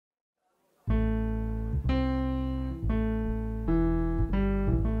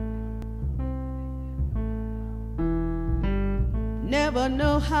never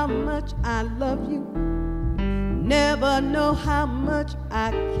know how much I love you, never know how much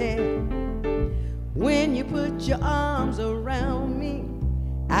I care. When you put your arms around me,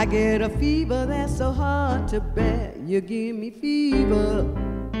 I get a fever that's so hard to bear. You give me fever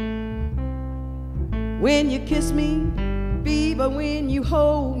when you kiss me, fever when you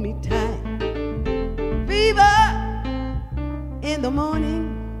hold me tight, fever in the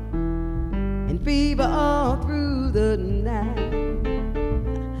morning, and fever all through the night.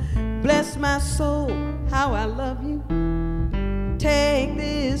 Bless my soul, how I love you. Take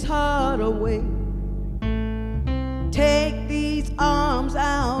this heart away. Take these arms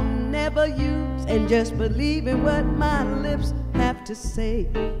I'll never use, and just believe in what my lips have to say.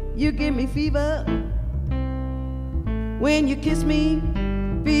 You give me fever when you kiss me,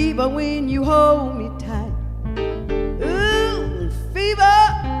 fever when you hold me tight. Ooh, fever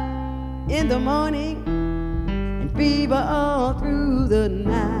in the morning, and fever all through the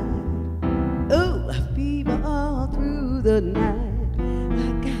night. Ooh, fever all through the night.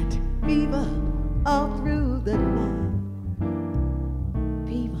 I got fever all through the night.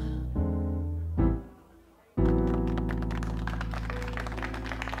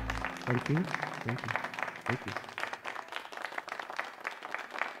 Thank you, thank you, thank you.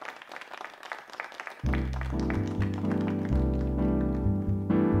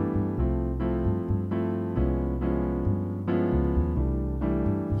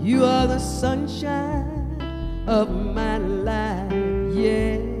 You are the sunshine of my life,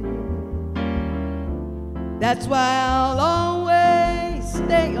 yeah. That's why I'll always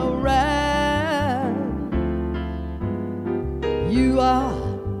stay around. You are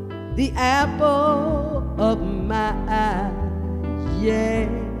the apple of my eye, yeah.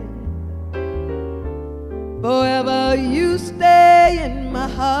 Forever you stay in my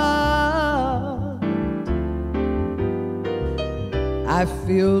heart. I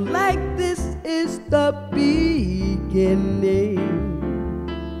feel like this is the beginning,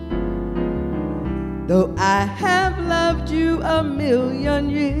 though I have loved you a million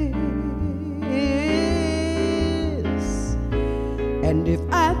years. And if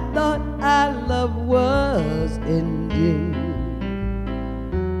I thought our love was ending,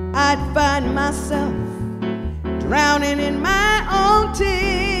 I'd find myself drowning in my own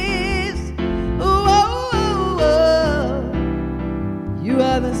tears. Ooh, oh, oh, oh. You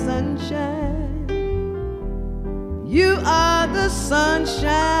are the sunshine. You are the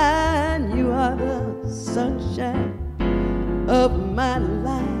sunshine. You are the sunshine of my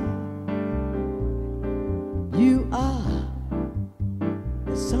life. You are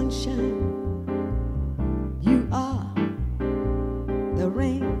the sunshine. You are the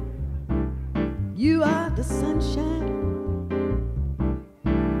rain. You are the sunshine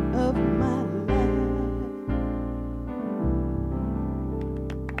of my life.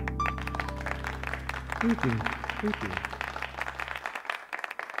 Thank you, thank you.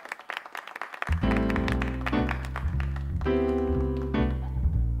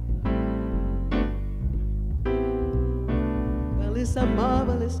 Well, it's a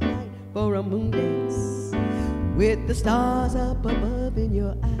marvelous night for a moon dance, with the stars up above in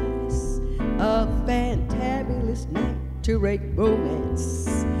your eyes. A fantabulous night to rate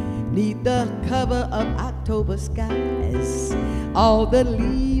romance, neath the cover of October skies. All the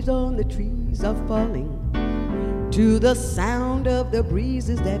leaves on the trees are falling to the sound of the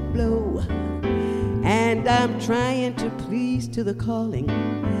breezes that blow, and I'm trying to please to the calling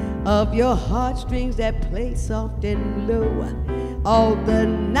of your heartstrings that play soft and low. All the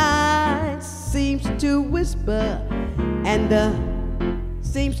night seems to whisper, and the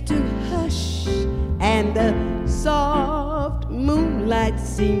seems to hush, and the soft moonlight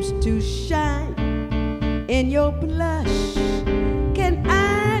seems to shine in your blush. Can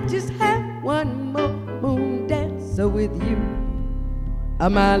I just have one more moon dance with you,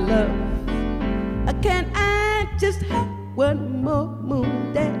 my love? Can I just have one more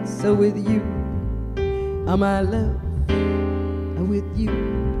moon dance with you, my love? With you,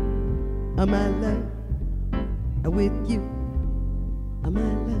 my love, with you, my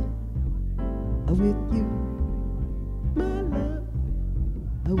love, with you, my love,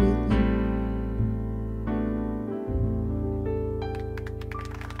 with you.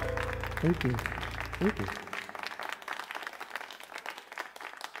 Thank you, thank you.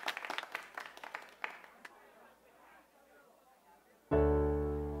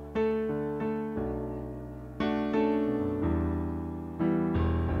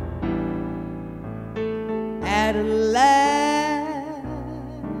 At last,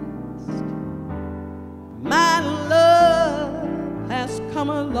 my love has come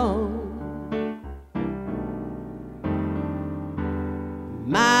along.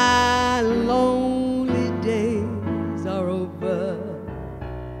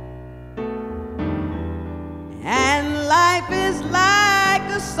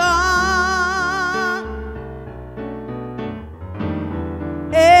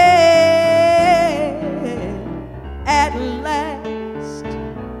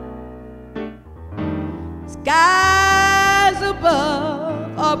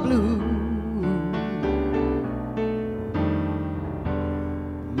 above are blue.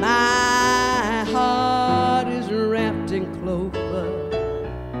 My heart is wrapped in clover.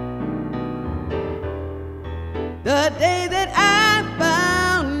 The day that I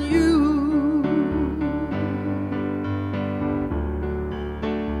found you,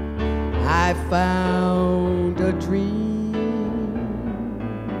 I found a dream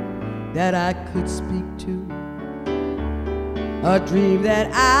that I could speak to, a dream that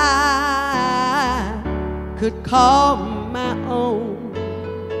I could call my own.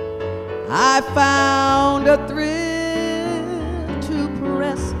 I found a thrill to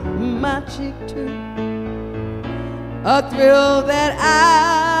press my cheek to, a thrill that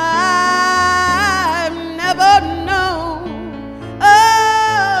I've never known.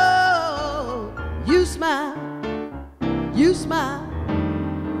 Oh, you smile,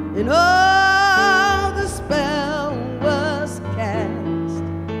 and all the spell was cast.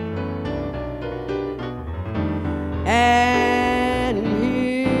 And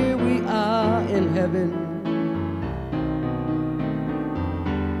here we are in heaven,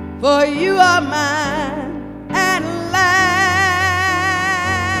 for you are mine at last.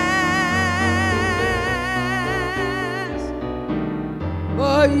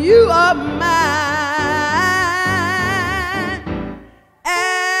 For you are mine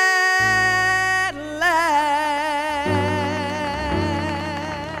at last.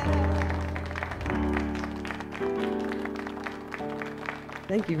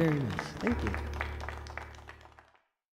 Thank you very much. Thank you.